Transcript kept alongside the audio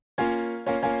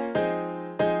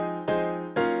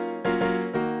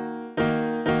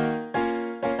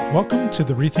Welcome to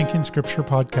the Rethinking Scripture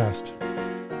podcast.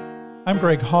 I'm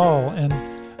Greg Hall, and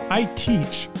I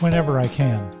teach whenever I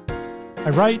can. I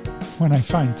write when I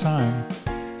find time.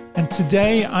 And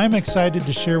today I'm excited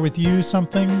to share with you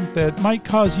something that might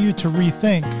cause you to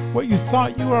rethink what you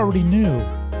thought you already knew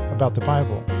about the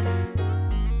Bible.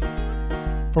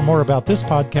 For more about this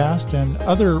podcast and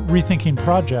other rethinking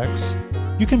projects,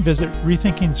 you can visit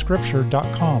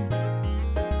rethinkingscripture.com.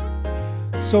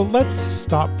 So let's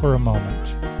stop for a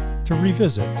moment to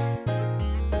revisit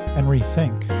and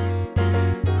rethink.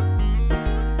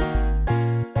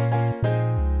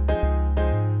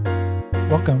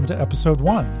 Welcome to episode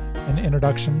 1, an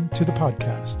introduction to the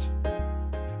podcast.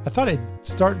 I thought I'd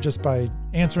start just by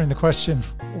answering the question,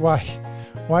 why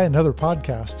another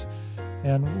podcast?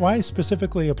 And why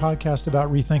specifically a podcast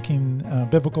about rethinking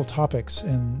biblical topics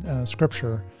in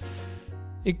Scripture?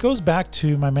 It goes back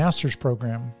to my master's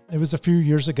program. It was a few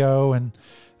years ago, and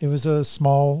it was a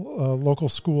small local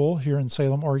school here in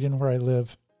Salem, Oregon, where I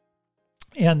live.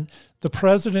 And the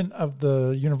president of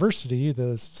the university,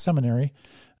 the seminary,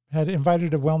 had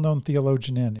invited a well-known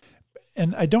theologian in.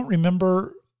 And I don't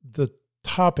remember the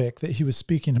topic that he was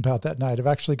speaking about that night. I've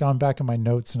actually gone back in my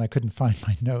notes and I couldn't find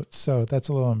my notes, so that's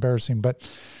a little embarrassing. But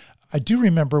I do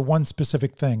remember one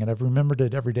specific thing, and I've remembered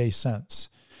it every day since.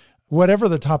 Whatever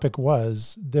the topic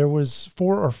was, there was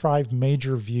 4 or 5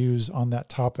 major views on that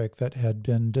topic that had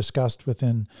been discussed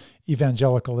within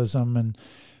evangelicalism. And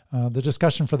the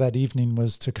discussion for that evening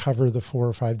was to cover the 4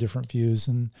 or 5 different views.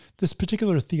 And this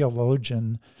particular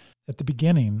theologian, at the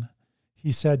beginning,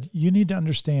 he said, you need to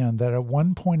understand that at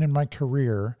one point in my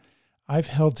career, I've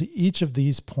held to each of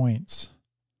these points.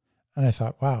 And I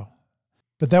thought, wow.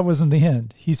 But that wasn't the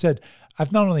end. He said,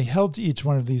 I've not only held to each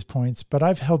one of these points, but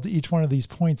I've held to each one of these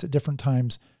points at different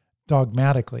times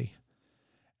dogmatically.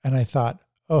 And I thought,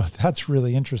 oh, that's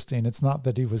really interesting. It's not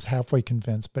that he was halfway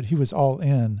convinced, but he was all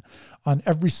in on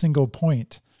every single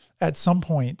point at some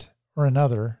point or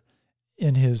another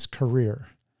in his career,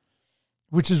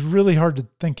 which is really hard to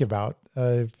think about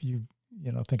if you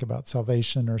think about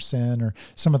salvation or sin or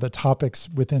some of the topics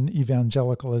within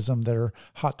evangelicalism that are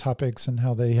hot topics and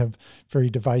how they have very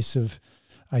divisive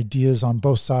ideas on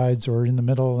both sides or in the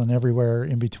middle and everywhere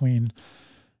in between.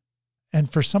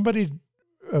 And for somebody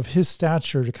of his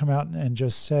stature to come out and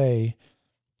just say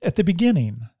at the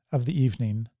beginning of the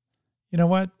evening, you know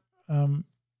what,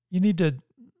 you need to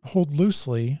hold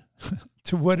loosely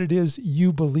to what it is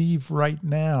you believe right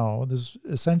now. This is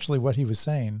essentially what he was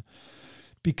saying,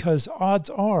 because odds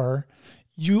are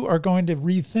you are going to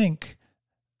rethink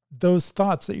those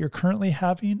thoughts that you're currently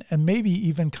having and maybe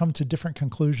even come to different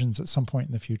conclusions at some point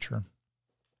in the future.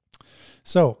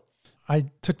 So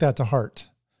I took that to heart.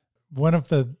 One of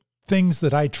the things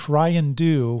that I try and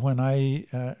do when I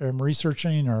am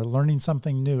researching or learning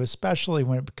something new, especially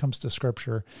when it comes to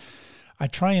Scripture, I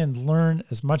try and learn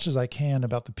as much as I can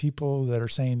about the people that are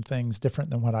saying things different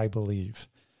than what I believe.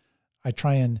 I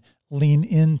try and lean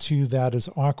into that, as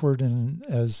awkward and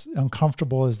as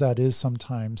uncomfortable as that is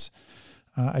sometimes.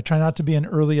 I try not to be an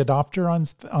early adopter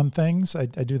on things. I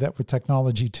do that with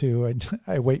technology too.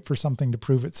 I wait for something to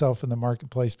prove itself in the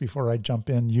marketplace before I jump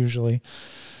in usually.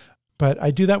 But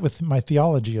I do that with my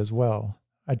theology as well.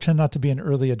 I tend not to be an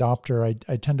early adopter.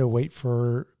 I tend to wait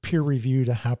for peer review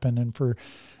to happen and for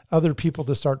other people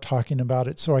to start talking about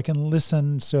it so I can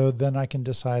listen, so then I can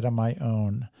decide on my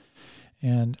own.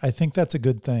 And I think that's a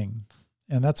good thing.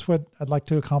 And that's what I'd like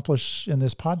to accomplish in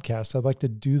this podcast. I'd like to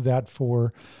do that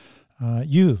for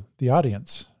you, the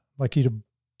audience. I'd like you to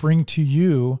bring to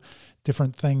you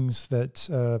different things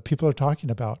that people are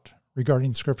talking about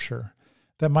regarding Scripture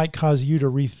that might cause you to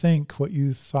rethink what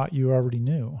you thought you already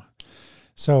knew.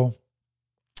 So,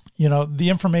 the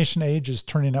information age is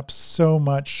turning up so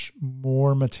much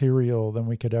more material than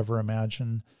we could ever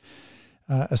imagine,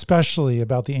 especially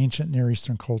about the ancient Near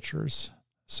Eastern cultures.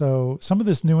 So some of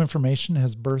this new information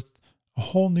has birthed a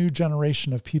whole new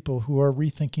generation of people who are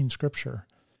rethinking Scripture.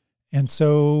 And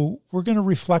so we're going to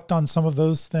reflect on some of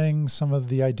those things, some of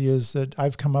the ideas that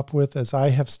I've come up with as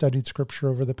I have studied Scripture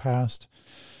over the past.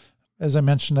 As I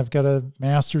mentioned, I've got a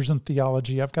master's in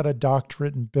theology. I've got a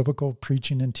doctorate in biblical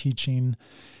preaching and teaching.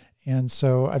 And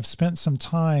so I've spent some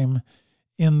time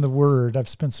in the Word. I've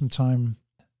spent some time,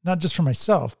 not just for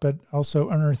myself, but also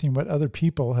unearthing what other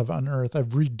people have unearthed. I've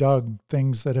redug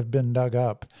things that have been dug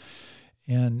up.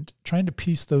 And trying to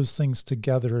piece those things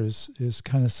together is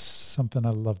kind of something I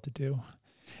love to do.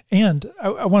 And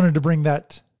I wanted to bring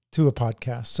that to a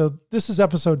podcast. So this is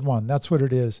episode 1. That's what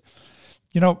it is.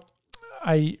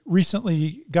 I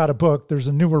recently got a book. There's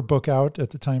a newer book out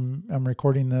at the time I'm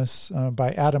recording this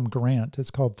by Adam Grant. It's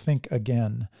called Think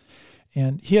Again.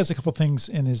 And he has a couple things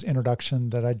in his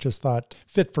introduction that I just thought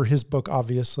fit for his book,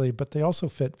 obviously, but they also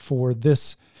fit for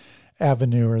this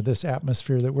avenue or this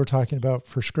atmosphere that we're talking about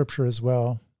for Scripture as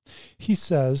well. He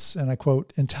says, and I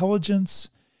quote, "Intelligence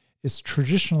is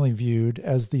traditionally viewed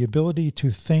as the ability to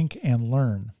think and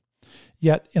learn.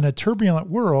 Yet in a turbulent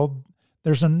world,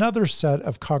 there's another set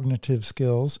of cognitive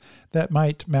skills that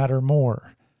might matter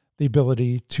more, the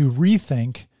ability to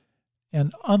rethink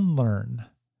and unlearn."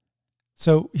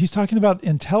 So he's talking about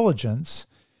intelligence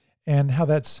and how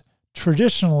that's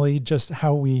traditionally just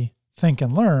how we think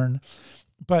and learn.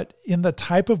 But in the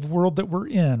type of world that we're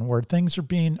in, where things are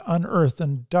being unearthed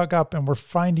and dug up and we're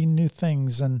finding new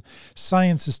things and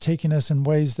science is taking us in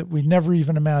ways that we never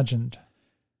even imagined,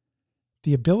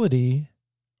 the ability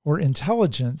or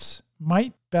intelligence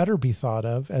might better be thought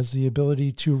of as the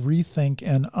ability to rethink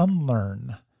and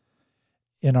unlearn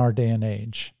in our day and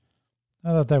age. I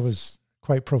thought that was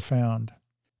quite profound.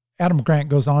 Adam Grant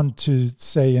goes on to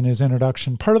say in his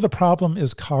introduction, part of the problem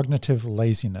is cognitive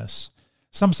laziness.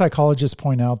 Some psychologists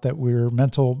point out that we're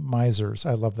mental misers.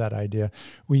 I love that idea.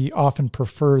 We often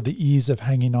prefer the ease of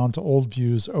hanging on to old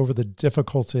views over the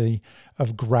difficulty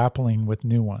of grappling with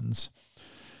new ones.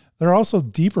 There are also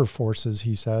deeper forces,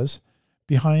 he says,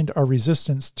 behind our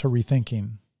resistance to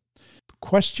rethinking.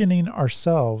 Questioning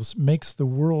ourselves makes the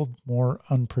world more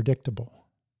unpredictable.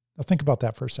 Now think about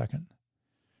that for a second.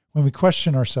 When we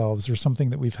question ourselves or something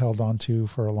that we've held on to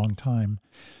for a long time,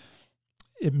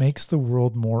 it makes the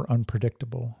world more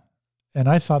unpredictable. And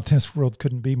I thought this world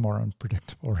couldn't be more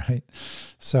unpredictable, right?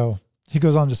 So he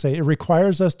goes on to say, it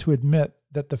requires us to admit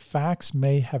that the facts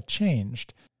may have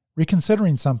changed.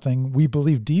 Reconsidering something we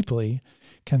believe deeply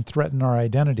can threaten our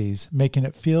identities, making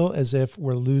it feel as if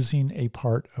we're losing a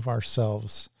part of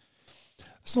ourselves.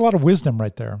 There's a lot of wisdom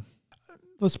right there.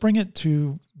 Let's bring it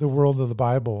to the world of the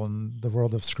Bible and the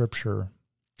world of Scripture.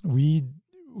 We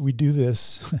do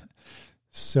this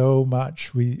so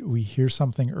much. We hear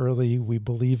something early, we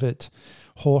believe it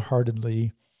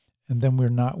wholeheartedly, and then we're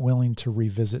not willing to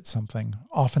revisit something.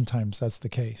 Oftentimes that's the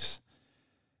case.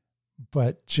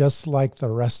 But just like the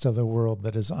rest of the world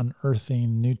that is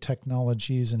unearthing new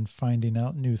technologies and finding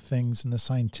out new things in the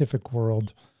scientific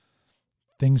world,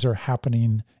 things are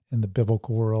happening in the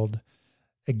biblical world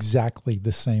exactly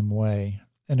the same way.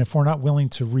 And if we're not willing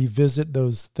to revisit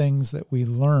those things that we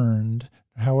learned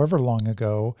however long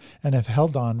ago and have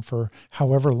held on for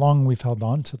however long we've held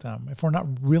on to them, if we're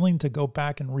not willing to go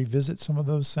back and revisit some of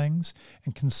those things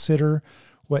and consider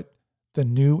what the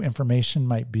new information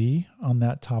might be on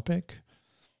that topic,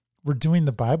 we're doing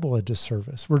the Bible a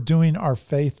disservice. We're doing our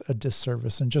faith a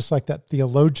disservice. And just like that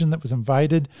theologian that was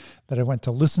invited that I went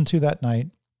to listen to that night,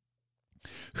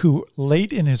 who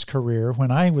late in his career, when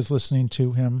I was listening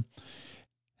to him,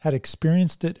 had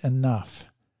experienced it enough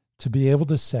to be able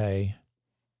to say,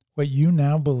 what you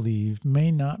now believe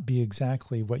may not be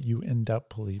exactly what you end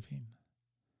up believing.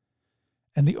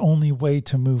 And the only way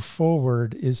to move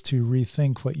forward is to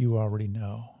rethink what you already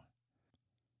know.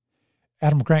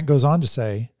 Adam Grant goes on to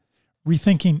say,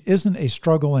 rethinking isn't a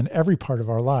struggle in every part of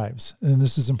our lives. And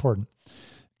this is important.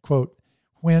 Quote,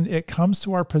 when it comes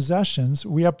to our possessions,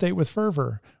 we update with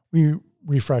fervor. We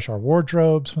refresh our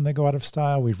wardrobes when they go out of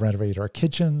style. We renovate our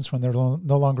kitchens when they're no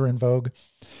longer in vogue.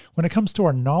 When it comes to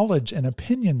our knowledge and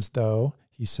opinions, though,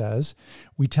 he says,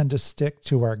 we tend to stick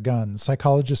to our guns.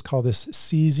 Psychologists call this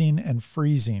seizing and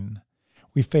freezing.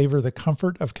 We favor the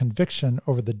comfort of conviction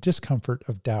over the discomfort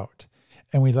of doubt.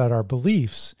 And we let our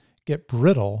beliefs get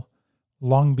brittle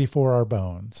long before our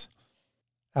bones.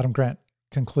 Adam Grant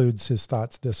concludes his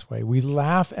thoughts this way. We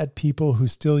laugh at people who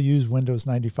still use Windows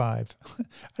 95. I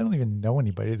don't even know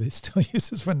anybody that still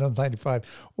uses Windows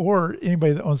 95 or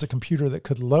anybody that owns a computer that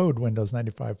could load Windows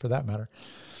 95 for that matter.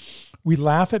 We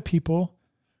laugh at people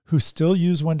who still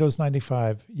use Windows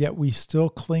 95, yet we still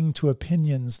cling to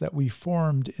opinions that we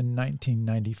formed in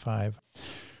 1995.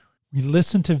 We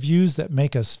listen to views that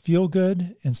make us feel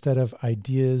good instead of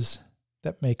ideas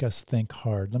that make us think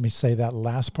hard. Let me say that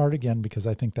last part again, because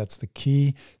I think that's the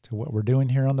key to what we're doing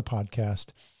here on the podcast.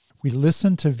 We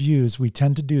listen to views. We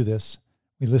tend to do this.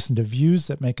 We listen to views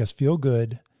that make us feel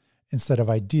good instead of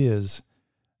ideas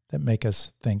that make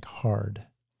us think hard.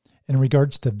 In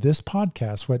regards to this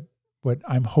podcast, what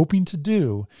I'm hoping to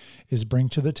do is bring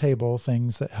to the table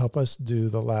things that help us do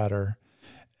the latter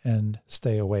and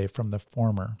stay away from the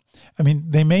former. I mean,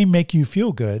 they may make you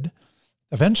feel good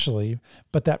eventually,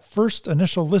 but that first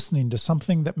initial listening to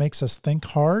something that makes us think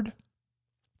hard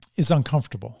is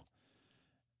uncomfortable.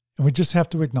 And we just have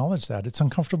to acknowledge that. It's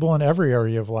uncomfortable in every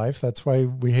area of life. That's why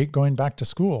we hate going back to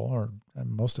school, or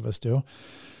most of us do,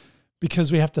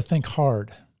 because we have to think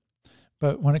hard.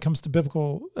 But when it comes to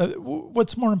biblical,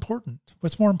 what's more important?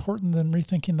 What's more important than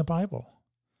rethinking the Bible?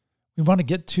 We want to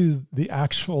get to the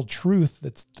actual truth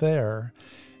that's there.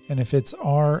 And if it's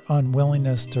our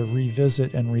unwillingness to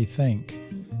revisit and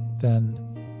rethink,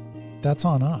 then that's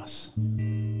on us.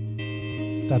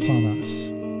 That's on us.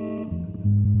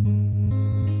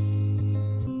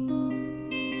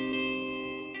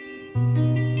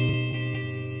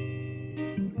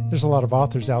 There's a lot of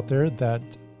authors out there that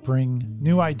bring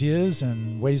new ideas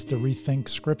and ways to rethink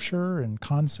Scripture and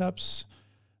concepts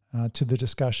to the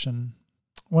discussion.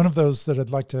 One of those that I'd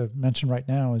like to mention right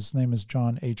now, his name is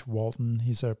John H. Walton.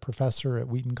 He's a professor at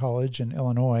Wheaton College in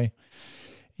Illinois.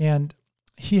 And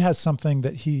he has something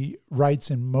that he writes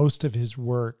in most of his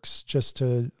works just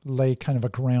to lay kind of a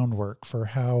groundwork for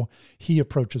how he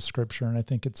approaches Scripture. And I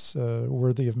think it's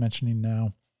worthy of mentioning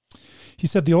now. He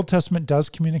said, the Old Testament does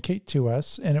communicate to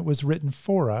us, and it was written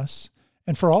for us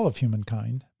and for all of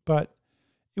humankind, but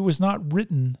it was not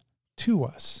written to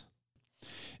us.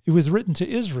 It was written to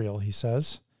Israel, he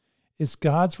says. It's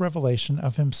God's revelation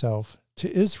of himself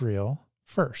to Israel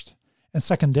first, and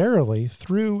secondarily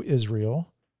through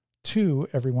Israel to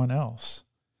everyone else.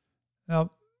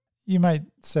 Now, you might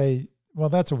say, well,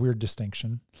 that's a weird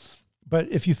distinction.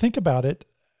 But if you think about it,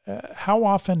 how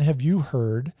often have you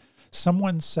heard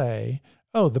someone say,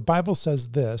 oh, the Bible says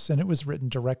this, and it was written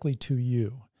directly to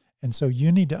you. And so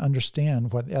you need to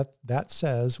understand what that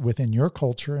says within your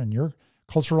culture and your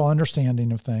cultural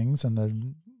understanding of things and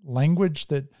the language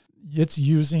that it's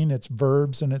using, its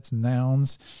verbs and its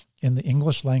nouns in the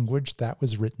English language that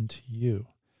was written to you.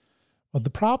 Well, the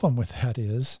problem with that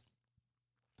is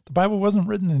the Bible wasn't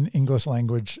written in English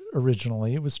language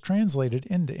originally. It was translated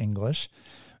into English.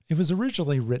 It was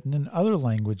originally written in other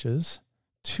languages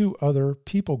to other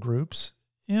people groups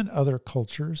in other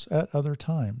cultures at other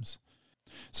times.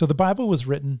 So the Bible was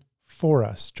written for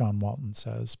us, John Walton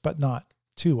says, but not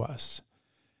to us.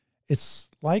 It's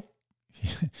like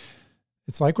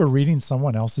we're reading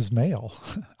someone else's mail.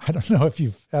 I don't know if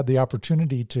you've had the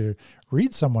opportunity to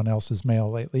read someone else's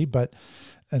mail lately,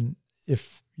 and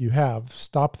if you have,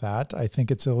 stop that. I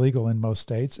think it's illegal in most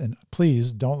states, and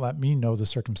please don't let me know the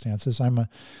circumstances. I'm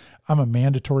a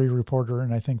mandatory reporter,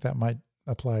 and I think that might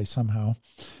apply somehow.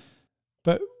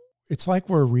 But it's like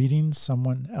we're reading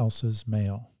someone else's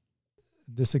mail.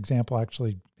 This example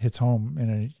actually hits home in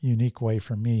a unique way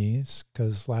for me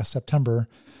because last September,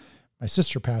 my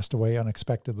sister passed away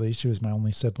unexpectedly. She was my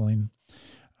only sibling.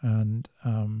 And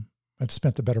I've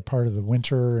spent the better part of the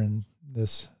winter and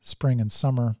this spring and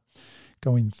summer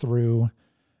going through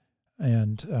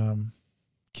and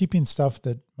keeping stuff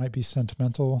that might be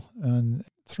sentimental and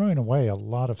throwing away a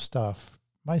lot of stuff.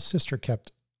 My sister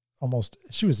kept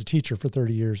she was a teacher for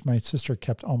 30 years. My sister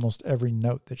kept almost every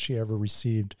note that she ever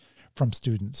received from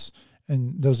students.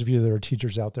 And those of you that are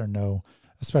teachers out there know,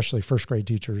 especially first grade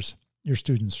teachers, your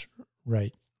students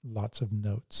write lots of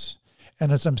notes.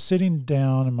 And as I'm sitting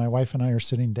down, and my wife and I are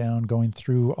sitting down going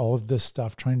through all of this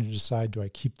stuff, trying to decide, do I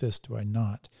keep this, do I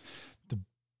not? The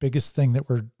biggest thing that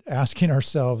we're asking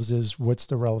ourselves is, what's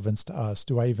the relevance to us?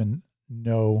 Do I even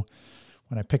know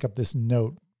when I pick up this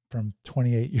note from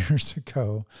 28 years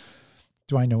ago,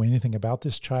 do I know anything about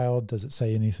this child? Does it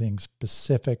say anything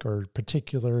specific or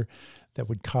particular that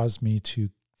would cause me to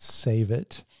save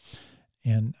it?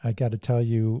 And I got to tell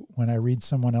you, when I read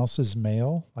someone else's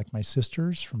mail, like my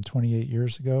sister's from 28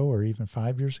 years ago or even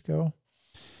 5 years ago,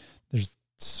 there's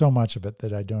so much of it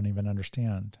that I don't even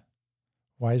understand.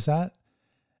 Why is that?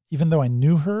 Even though I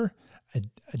knew her, I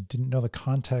didn't know the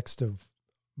context of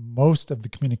most of the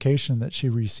communication that she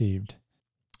received.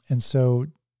 And so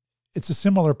it's a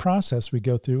similar process we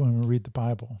go through when we read the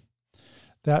Bible.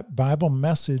 That Bible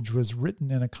message was written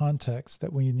in a context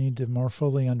that we need to more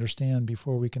fully understand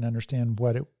before we can understand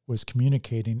what it was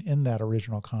communicating in that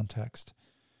original context.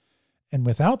 And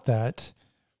without that,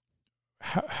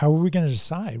 how are we going to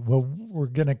decide? Well, we're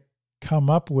going to come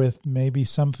up with maybe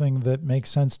something that makes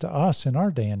sense to us in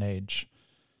our day and age.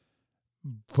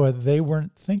 But they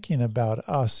weren't thinking about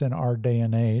us in our day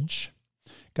and age.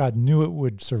 God knew it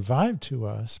would survive to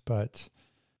us, but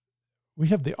we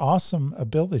have the awesome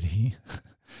ability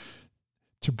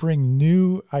to bring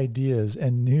new ideas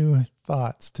and new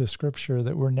thoughts to Scripture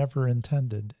that were never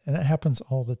intended. And it happens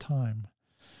all the time.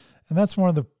 And that's one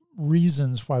of the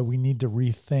reasons why we need to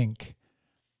rethink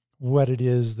what it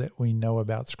is that we know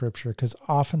about Scripture, because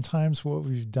oftentimes what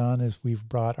we've done is we've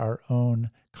brought our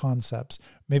own concepts.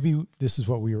 Maybe this is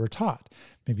what we were taught.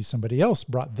 Maybe somebody else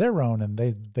brought their own and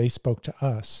they spoke to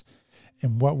us.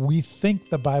 And what we think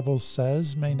the Bible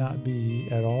says may not be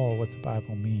at all what the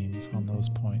Bible means on those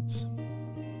points.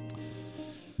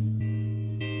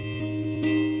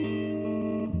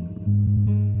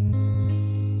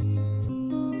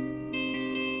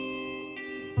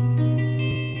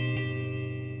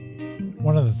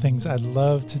 things I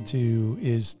love to do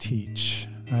is teach.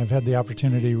 I've had the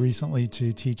opportunity recently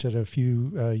to teach at a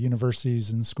few universities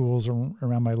and schools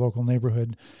around my local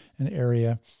neighborhood and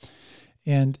area.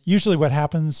 And usually what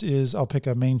happens is I'll pick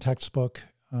a main textbook,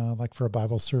 like for a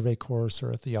Bible survey course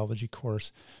or a theology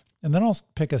course, and then I'll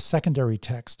pick a secondary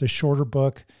text, a shorter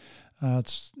book.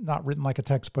 It's not written like a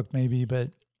textbook maybe,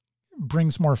 but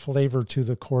brings more flavor to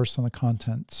the course and the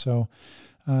content. So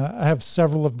I have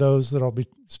several of those that I'll be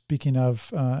speaking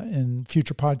of in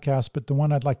future podcasts, but the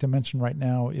one I'd like to mention right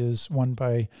now is one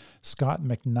by Scot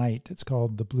McKnight. It's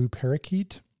called The Blue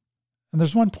Parakeet. And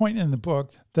there's one point in the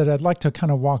book that I'd like to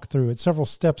kind of walk through. It's several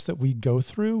steps that we go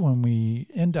through when we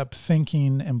end up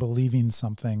thinking and believing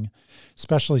something,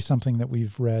 especially something that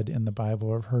we've read in the Bible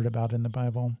or heard about in the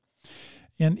Bible.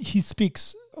 And he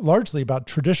speaks largely about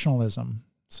traditionalism.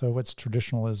 So what's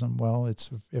traditionalism? Well,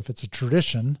 if it's a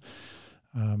tradition.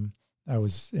 I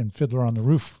was in Fiddler on the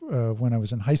Roof when I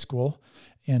was in high school,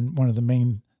 and one of the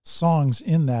main songs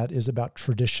in that is about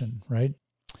tradition, right?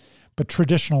 But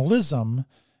traditionalism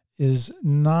is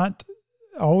not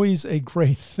always a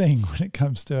great thing when it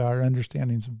comes to our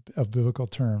understandings of biblical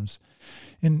terms.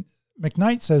 And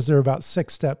McKnight says there are about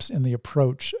 6 steps in the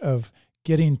approach of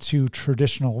getting to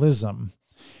traditionalism,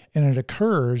 and it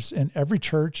occurs in every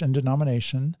church and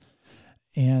denomination.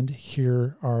 And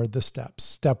here are the steps.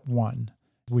 Step 1.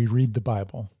 We read the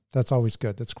Bible. That's always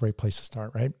good. That's a great place to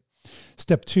start, right?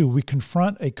 Step 2, we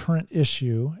confront a current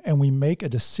issue and we make a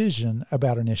decision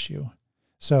about an issue.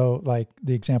 So like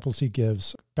the examples he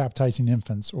gives, baptizing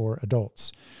infants or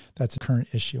adults, that's a current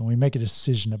issue. And we make a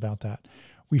decision about that.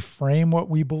 We frame what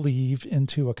we believe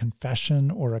into a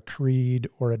confession or a creed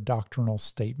or a doctrinal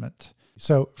statement.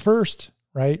 So first,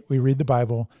 right, we read the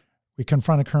Bible, we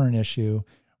confront a current issue,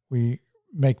 we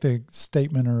make the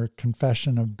statement or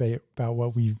confession about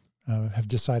what we have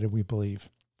decided we believe.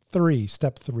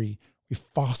 Step 3, we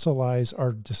fossilize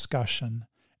our discussion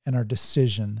and our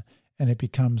decision, and it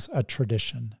becomes a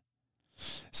tradition.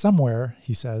 Somewhere,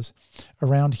 he says,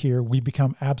 around here, we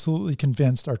become absolutely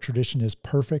convinced our tradition is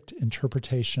perfect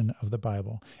interpretation of the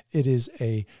Bible. It is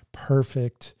a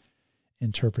perfect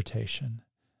interpretation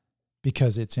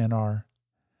because it's in our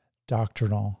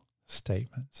doctrinal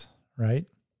statements, right?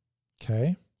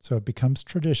 Okay, so it becomes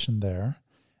tradition there.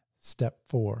 Step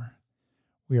 4,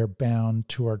 we are bound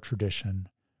to our tradition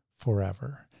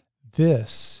forever.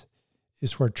 This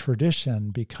is where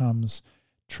tradition becomes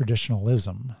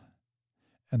traditionalism,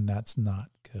 and that's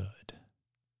not good.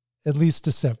 It leads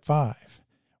to step 5.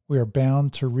 We are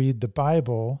bound to read the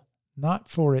Bible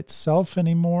not for itself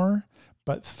anymore,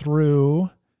 but through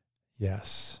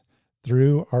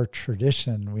our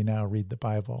tradition, we now read the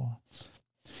Bible.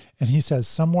 And he says,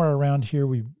 somewhere around here,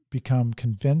 we become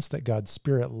convinced that God's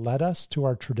Spirit led us to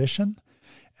our tradition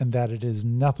and that it is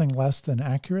nothing less than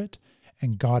accurate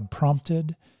and God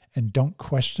prompted, and don't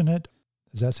question it.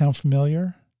 Does that sound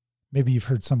familiar? Maybe you've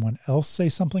heard someone else say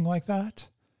something like that.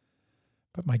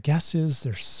 But my guess is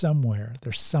there's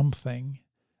something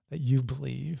that you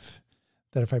believe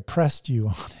that if I pressed you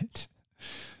on it,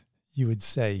 you would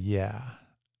say, yeah,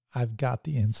 I've got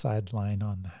the inside line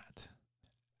on that.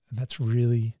 And that's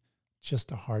really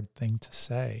just a hard thing to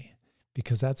say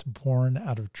because that's born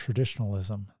out of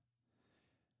traditionalism,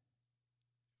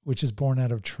 which is born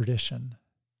out of tradition,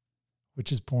 which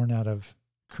is born out of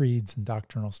creeds and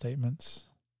doctrinal statements.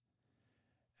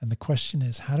 And the question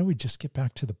is, how do we just get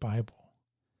back to the Bible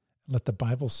and let the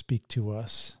Bible speak to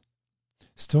us?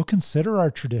 Still consider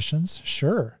our traditions,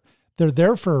 sure. They're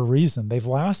there for a reason. They've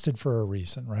lasted for a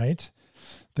reason, right?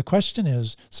 The question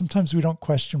is, sometimes we don't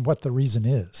question what the reason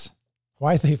is,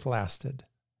 why they've lasted.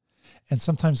 And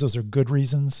sometimes those are good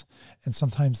reasons, and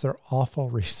sometimes they're awful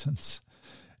reasons,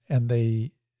 and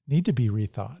they need to be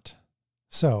rethought.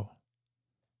 So,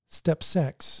 step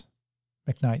 6,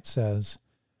 McKnight says,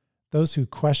 those who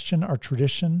question our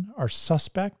tradition are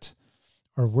suspect,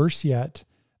 or worse yet,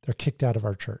 they're kicked out of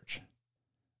our church.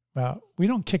 Well, we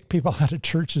don't kick people out of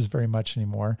churches very much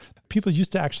anymore. People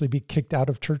used to actually be kicked out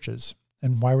of churches.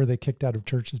 And why were they kicked out of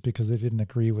churches? Because they didn't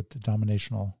agree with the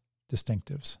denominational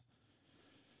distinctives.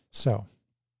 So,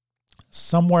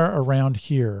 somewhere around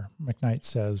here, McKnight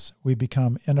says, we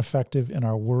become ineffective in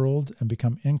our world and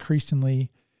become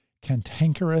increasingly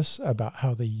cantankerous about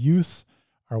how the youth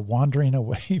are wandering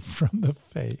away from the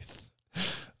faith.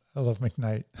 I love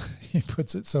McKnight. He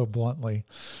puts it so bluntly.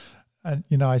 And,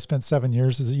 I spent 7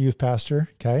 years as a youth pastor,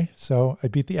 okay? So I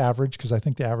beat the average because I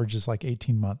think the average is like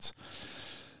 18 months.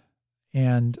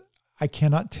 And I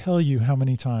cannot tell you how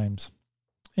many times,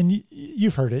 and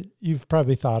you've heard it, you've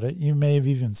probably thought it, you may have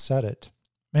even said it.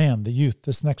 Man, the youth,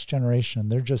 this next generation,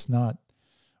 they're just not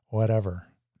whatever.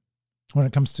 when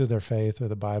it comes to their faith or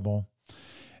the Bible.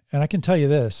 And I can tell you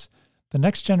this, the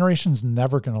next generation's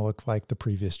never going to look like the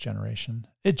previous generation.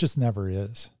 It just never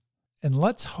is. And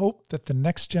let's hope that the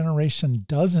next generation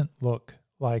doesn't look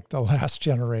like the last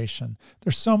generation.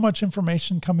 There's so much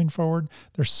information coming forward.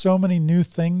 There's so many new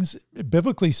things,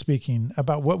 biblically speaking,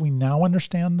 about what we now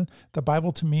understand the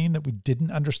Bible to mean that we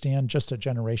didn't understand just a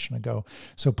generation ago.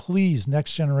 So please,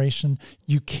 next generation,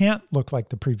 you can't look like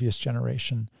the previous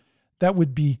generation. That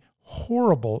would be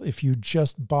horrible if you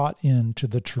just bought into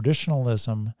the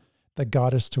traditionalism that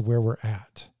got us to where we're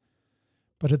at.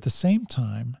 But at the same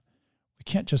time, we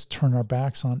can't just turn our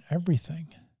backs on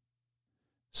everything.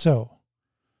 So,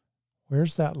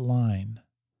 where's that line?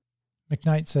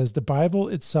 McKnight says, the Bible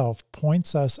itself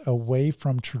points us away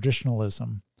from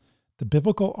traditionalism. The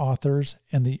biblical authors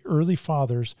and the early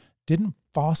fathers didn't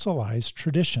fossilize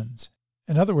traditions.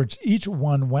 In other words, each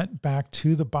one went back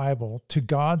to the Bible, to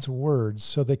God's words,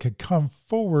 so they could come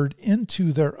forward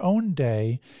into their own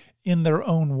day in their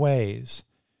own ways.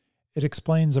 It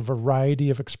explains a variety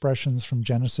of expressions from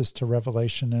Genesis to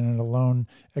Revelation, and it alone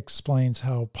explains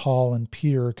how Paul and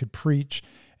Peter could preach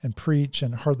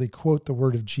and hardly quote the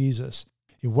word of Jesus.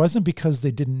 It wasn't because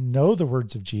they didn't know the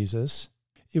words of Jesus.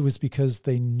 It was because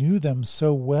they knew them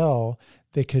so well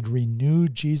they could renew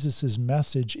Jesus'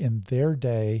 message in their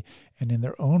day and in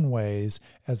their own ways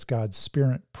as God's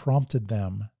Spirit prompted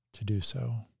them to do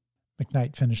so.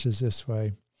 McKnight finishes this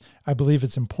way. I believe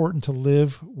it's important to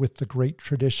live with the great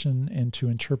tradition and to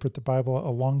interpret the Bible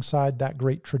alongside that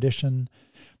great tradition,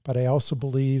 but I also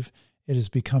believe it has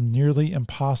become nearly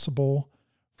impossible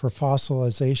for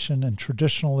fossilization and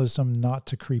traditionalism not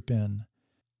to creep in.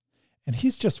 And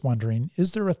he's just wondering,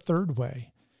 is there a third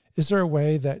way? Is there a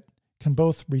way that can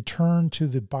both return to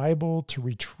the Bible to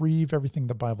retrieve everything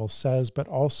the Bible says, but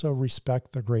also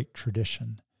respect the great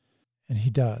tradition? And he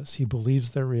does. He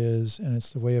believes there is, and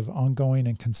it's the way of ongoing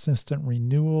and consistent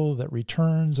renewal that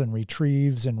returns and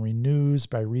retrieves and renews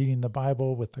by reading the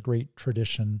Bible with the great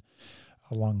tradition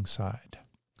alongside.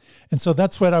 And so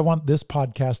that's what I want this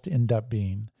podcast to end up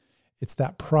being. It's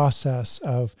that process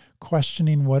of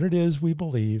questioning what it is we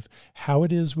believe, how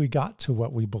it is we got to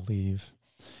what we believe,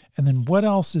 and then what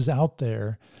else is out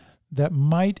there that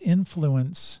might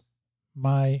influence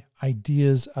my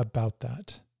ideas about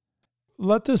that.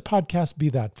 Let this podcast be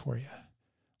that for you.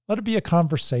 Let it be a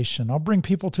conversation. I'll bring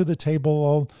people to the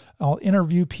table. I'll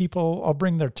interview people. I'll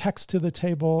bring their text to the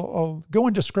table. I'll go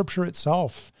into Scripture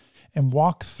itself and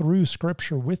walk through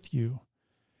Scripture with you.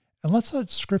 And let's let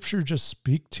Scripture just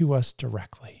speak to us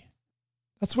directly.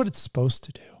 That's what it's supposed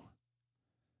to do.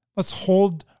 Let's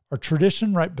hold our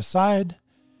tradition right beside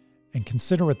and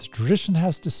consider what the tradition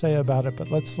has to say about it,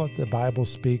 but let's let the Bible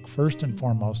speak first and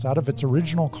foremost out of its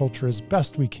original culture as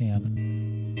best we can.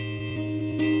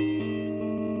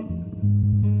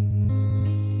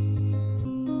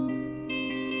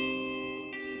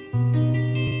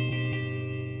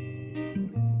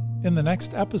 In the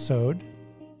next episode,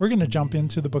 we're going to jump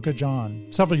into the book of John.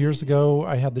 Several years ago,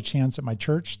 I had the chance at my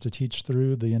church to teach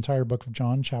through the entire book of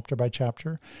John, chapter by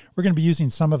chapter. We're going to be using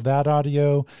some of that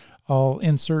audio. I'll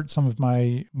insert some of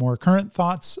my more current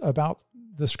thoughts about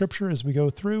the Scripture as we go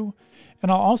through.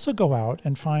 And I'll also go out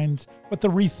and find what the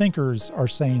rethinkers are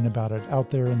saying about it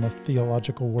out there in the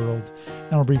theological world.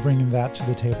 And I'll be bringing that to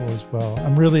the table as well.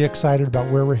 I'm really excited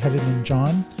about where we're headed in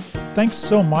John. Thanks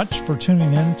so much for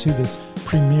tuning in to this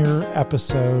premiere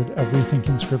episode of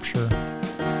Rethinking Scripture.